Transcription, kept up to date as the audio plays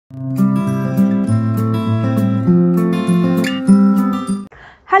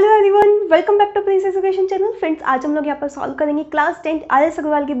Welcome back to Princy education channel. Friends, आज हम लोग यहाँ पर सॉल्व करेंगे क्लास 10 आर.एस.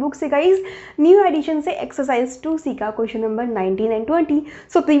 अग्रवाल की बुक से गाइस न्यू एडिशन से एक्सरसाइज 2C का question number 19 and 20।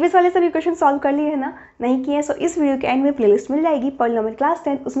 So previous वाले सभी क्वेश्चन सॉल्व कर लिए है ना, नहीं किए सो इस वीडियो के एंड में प्लेलिस्ट मिल जाएगी पॉलिनोमियल क्लास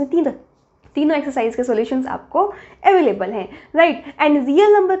 10, उसमें तीनों एक्सरसाइज के सॉल्यूशंस आपको अवेलेबल हैं, right. And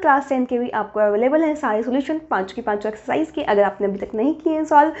real number class 10 के भी आपको अवेलेबल हैं सारे सॉल्यूशन, पांचों की पांचों एक्सरसाइज के, अगर आपने अभी तक नहीं किए हैं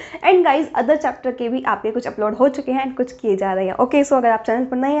solve. And guys other chapter के भी आपके कुछ अपलोड हो चुके हैं एंड कुछ किए जा रहे हैं। ओके, सो अगर आप चैनल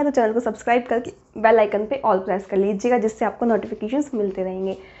पर नए हैं तो चैनल को सब्सक्राइब करके बेल आइकन पे ऑल प्रेस कर लीजिएगा, जिससे आपको नोटिफिकेशंस मिलते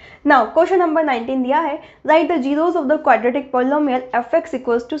रहेंगे। नाउ क्वेश्चन नंबर 19 दिया है, right the zeros of the quadratic polynomial f(x)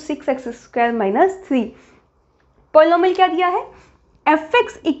 equals to 6x² - 3। Polynomial क्या दिया है,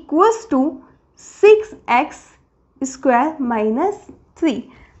 f(x) equals to 6x² - 3।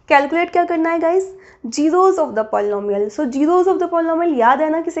 Calculate क्या करना है guys, zeros of the polynomial. So zeros of the polynomial याद है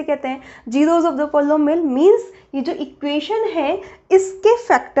ना किसे कहते हैं, zeros of the polynomial means ये जो इक्वेशन है इसके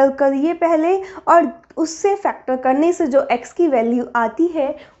फैक्टर करिए पहले, और उससे फैक्टर करने से जो x की वैल्यू आती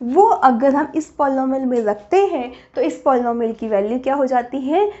है वो अगर हम इस पॉलिनोमियल में रखते हैं तो इस पॉलिनोमियल की वैल्यू क्या हो जाती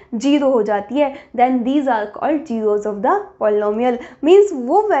है, जीरो हो जाती है। Then these are called zeros of the polynomial. Means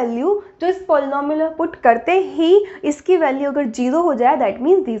वो वैल्यू जो इस पॉलिनोमियल में पुट करते ही इसकी वैल्यू अगर जीरो हो जाए, that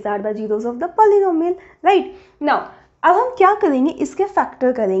means these are the zeros of the polynomial, right. Now अब हम क्या करेंगे, इसके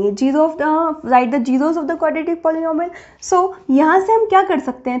फैक्टर करेंगे, zero of the right the zeros of the quadratic polynomial. सो यहाँ से हम क्या कर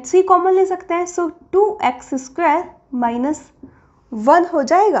सकते हैं, 3 कॉमन ले सकते हैं। सो 2x² - 1 हो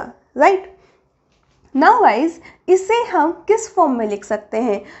जाएगा, राइट। नाउ गाइस इसे हम किस फॉर्म में लिख सकते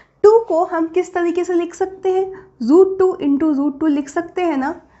हैं, 2 को हम किस तरीके से लिख सकते हैं, √2 × √2 लिख सकते हैं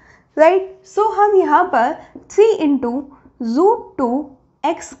ना, राइट। सो हम यहाँ पर 3 ×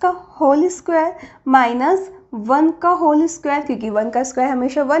 √2x का होल स्क्वायर माइनस 1 का होल स्क्वायर, क्योंकि 1 का स्क्वायर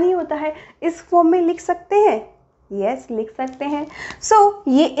हमेशा 1 ही होता है, इस फॉर्म में लिख सकते हैं। यस, लिख सकते हैं। सो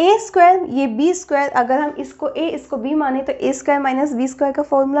ये a² ये b², अगर हम इसको a इसको b माने तो a² - b² का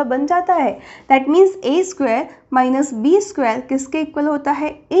फॉर्मूला बन जाता है। दैट मीन्स a² - b² किसके इक्वल होता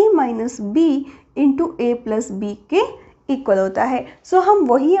है, a - b × a + b के इक्वल होता है। सो हम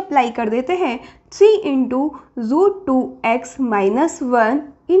वही अप्लाई कर देते हैं, 3 × √2x - 1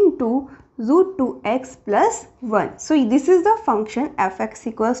 × √2x + 1। So this is the function f(x)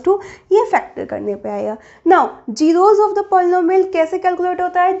 equals to, ये फैक्टर करने पे आएगा। Now zeros of the polynomial कैसे कैलकुलेट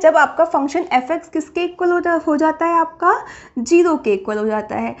होता है, जब आपका फंक्शन f(x) किसके इक्वल हो जाता है, आपका जीरो के इक्वल हो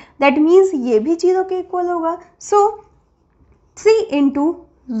जाता है। दैट मीन्स ये भी जीरो के इक्वल होगा। सो 3 ×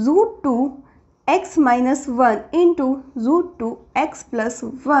 √2x - 1 × √2x +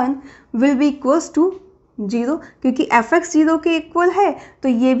 1 will be equals to 0, क्योंकि f(x) जीरो के इक्वल है तो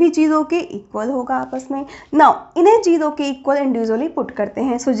ये भी जीरो के इक्वल होगा आपस में। नाउ इन्हें जीरो के इक्वल इंडिविजुअली पुट करते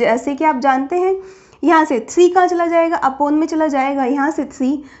हैं। सो जैसे कि आप जानते हैं, यहाँ से 3 कहाँ चला जाएगा, अपोन में चला जाएगा, यहाँ से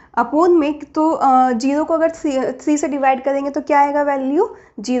 3 अपोन में, तो जीरो को अगर 3 से डिवाइड करेंगे तो क्या आएगा, वैल्यू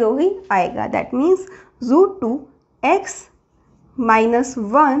जीरो ही आएगा। That means √2x - 1 ×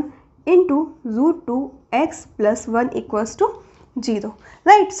 √2x + 1 equals to 0,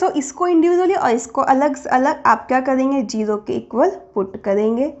 right. सो इसको इंडिविजुअली और इसको अलग अलग आप क्या करेंगे, जीरो के इक्वल पुट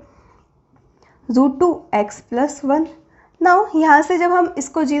करेंगे, √2x + 1। नाउ यहाँ से जब हम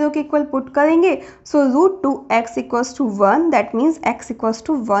इसको जीरो के इक्वल पुट करेंगे, सो √2x = 1, that means x =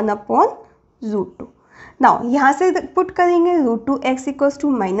 1/√2। Now यहाँ से पुट करेंगे √2x =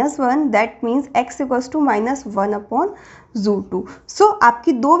 -1, दैट मीन्स x = -1/√2। सो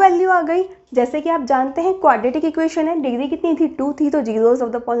आपकी दो वैल्यू आ गई। जैसे कि आप जानते हैं क्वाड्रेटिक इक्वेशन है, डिग्री कितनी थी, 2 थी, तो जीरोज ऑफ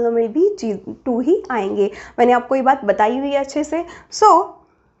द पॉलिनोमियल भी 2 ही आएंगे। मैंने आपको ये बात बताई हुई है अच्छे से। सो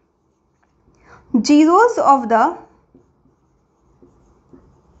zeros of the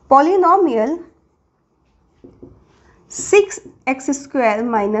polynomial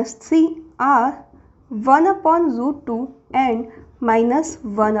 6x² - 3 are 1/√2 and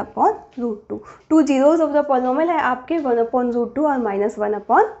 -1/√2। 2 zeros of the polynomial है आपके, 1/√2 और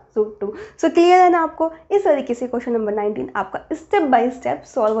 -1/√2। सो क्लियर है ना आपको। इस तरीके से क्वेश्चन नंबर 19 आपका स्टेप बाय स्टेप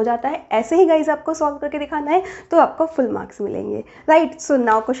सॉल्व हो जाता है। ऐसे ही गाइज आपको सॉल्व करके दिखाना है तो आपको फुल मार्क्स मिलेंगे, right. So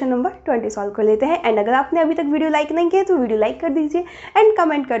now question number 20 solve कर लेते हैं। एंड अगर आपने अभी तक वीडियो लाइक नहीं किया तो वीडियो लाइक कर दीजिए एंड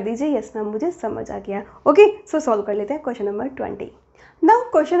कमेंट कर दीजिए यस मैम मुझे समझ आ गया। ओके, सो सॉल्व कर लेते हैं question number 20। Now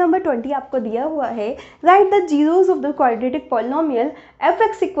question number 20 आपको दिया हुआ है, right the zeros of the quadratic polynomial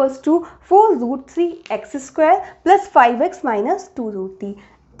f(x) equals to 4√3x² + 5x - 2√3।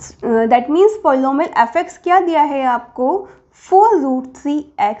 That means polynomial f(x) क्या दिया है आपको,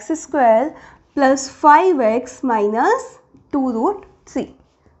 4√3x² + 5x - 2√3।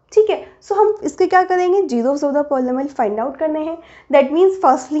 ठीक है। सो हम इसके क्या करेंगे, zeros of the polynomial find out करने हैं। दैट मीन्स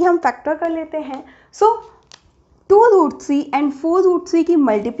फर्स्टली हम फैक्टर कर लेते हैं। सो 2√3 एंड 4√3 की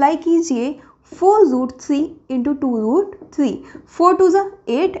मल्टीप्लाई कीजिए 4√3 इंटू 2√3, 4 2 ज़ा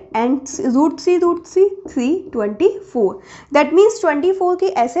 8 एंड √3 324। दैट मीन्स 24 के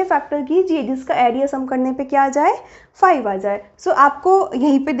ऐसे फैक्टर कीजिए जिसका एरिया सम करने पे क्या आ जाए 5 आ जाए। सो आपको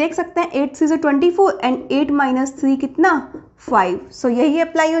यहीं पे देख सकते हैं 8 3 24 एंड 8 माइनस 3 कितना 5। सो यही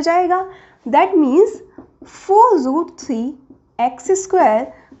अप्लाई हो जाएगा। That means 4√3 x square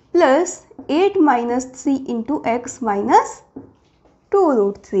plus 8 minus 3 into x minus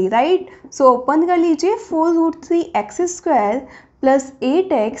 2√3, right. So open कर लीजिए 4√3 x square plus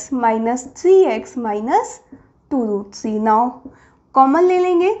 8x minus 3x minus 2√3। Now common ले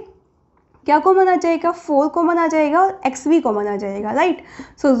लेंगे, क्या कॉमन आ जाएगा 4 कॉमन आ जाएगा और x भी कॉमन आ जाएगा, राइट।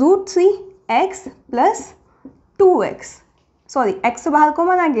 सो √3x plus 2x, sorry x बाहर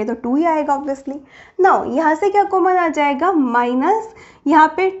कॉमन आ गया तो 2 ही आएगा ऑब्वियसली। नाउ यहाँ से क्या कॉमन आ जाएगा माइनस,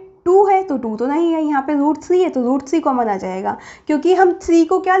 यहाँ पे 2 है तो 2 तो नहीं है, यहाँ पे √3 है तो √3 कॉमन आ जाएगा, क्योंकि हम 3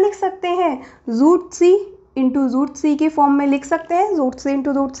 को क्या लिख सकते हैं √3 इंटू √3 के फॉर्म में लिख सकते हैं। √3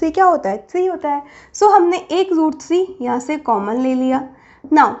 इंटू √3 क्या होता है 3 होता है। सो हमने एक √3 यहाँ से कॉमन ले लिया।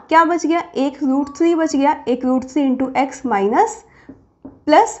 नाउ क्या बच गया, एक √3 बच गया, एक √3 into x minus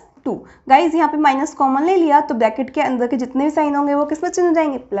plus 2। Guys यहाँ पे माइनस कॉमन ले लिया तो ब्रैकेट के अंदर के जितने भी साइन होंगे वो किस में चेंज हो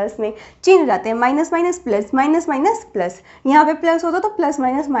जाएंगे, प्लस में चेंज हो जाते हैं। Minus minus plus, minus minus plus, यहाँ पे प्लस होता तो प्लस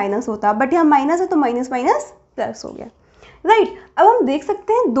माइनस माइनस होता, बट यहाँ माइनस है तो माइनस माइनस प्लस हो गया, राइट। अब हम देख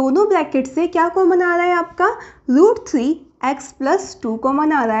सकते हैं दोनों ब्रैकेट से क्या कॉमन आ रहा है आपका √3 x प्लस 2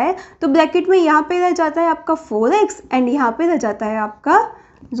 कॉमन आ रहा है। तो ब्रैकेट में यहाँ पे रह जाता है आपका 4x एंड यहाँ पे रह जाता है आपका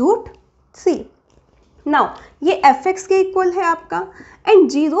 √3। नाउ ये fx के इक्वल है आपका, and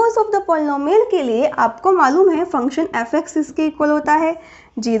zeros of the polynomial के लिए आपको मालूम है फंक्शन fx इसके इक्वल होता है,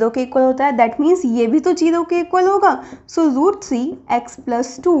 0 के इक्वल होता है। दैट मीन्स ये भी तो 0 के इक्वल होगा। सो √3x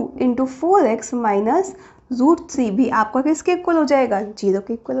plus 2 into 4x minus √3 भी आपका किसके इक्वल हो जाएगा, 0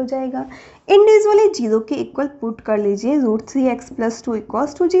 के इक्वल हो जाएगा। इंडिविजुअली 0 के इक्वल पुट कर लीजिए, √3x plus 2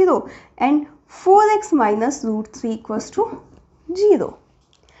 equals to 0 and 4x minus √3 equals to 0,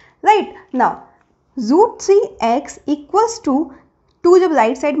 right. Now √3x equals to 2 जब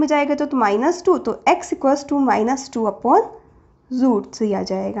राइट साइड में जाएगा तो -2, तो x इक्वल्स टू -2 अपॉन √3 आ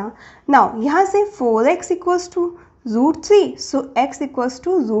जाएगा। नाउ यहाँ से 4x equals to √3, so x equals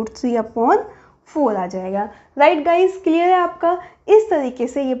to √3 upon 4 आ जाएगा, राइट गाइज। क्लियर है आपका। इस तरीके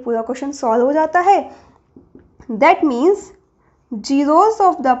से ये पूरा क्वेश्चन सॉल्व हो जाता है। That means zeros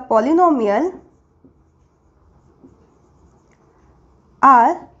of the polynomial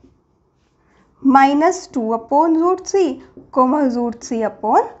are -2 upon √3, √3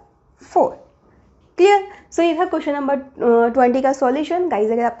 upon 4। Clear. सो ये था क्वेश्चन नंबर 20 का सॉल्यूशन।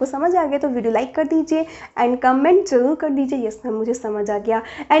 गाइज अगर आपको समझ आ गया तो वीडियो लाइक कर दीजिए एंड कमेंट जरूर कर दीजिए यस मैम मुझे समझ आ गया,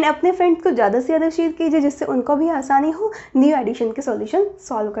 एंड अपने फ्रेंड्स को ज़्यादा से ज़्यादा शेयर कीजिए जिससे उनको भी आसानी हो न्यू एडिशन के सॉल्यूशन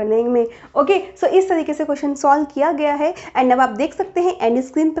सॉल्व करने में। ओके, सो इस तरीके से क्वेश्चन सॉल्व किया गया है। एंड अब आप देख सकते हैं एंड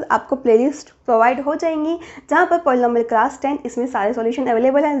स्क्रीन पर आपको प्लेलिस्ट प्रोवाइड हो जाएंगी जहाँ पर पॉलिनोमियल क्लास 10 इसमें सारे सॉल्यूशन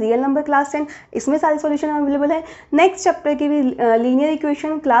अवेलेबल हैं, रियल नंबर क्लास 10 इसमें सारे सॉल्यूशन अवेलेबल है, नेक्स्ट चैप्टर की भी लीनियर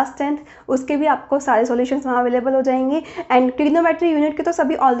इक्वेशन क्लास 10 उसके भी आपको सारे सॉल्यूशन वहाँ अवेलेबल हो जाएंगे, एंड ट्रिग्नोमेट्री यूनिट के तो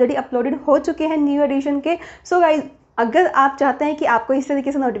सभी ऑलरेडी अपलोडेड हो चुके हैं न्यू एडिशन के। सो गाइज अगर आप चाहते हैं कि आपको इस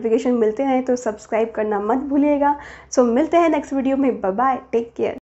तरीके से नोटिफिकेशन मिलते हैं तो सब्सक्राइब करना मत भूलिएगा। सो मिलते हैं नेक्स्ट वीडियो में, बाय बाय, टेक केयर।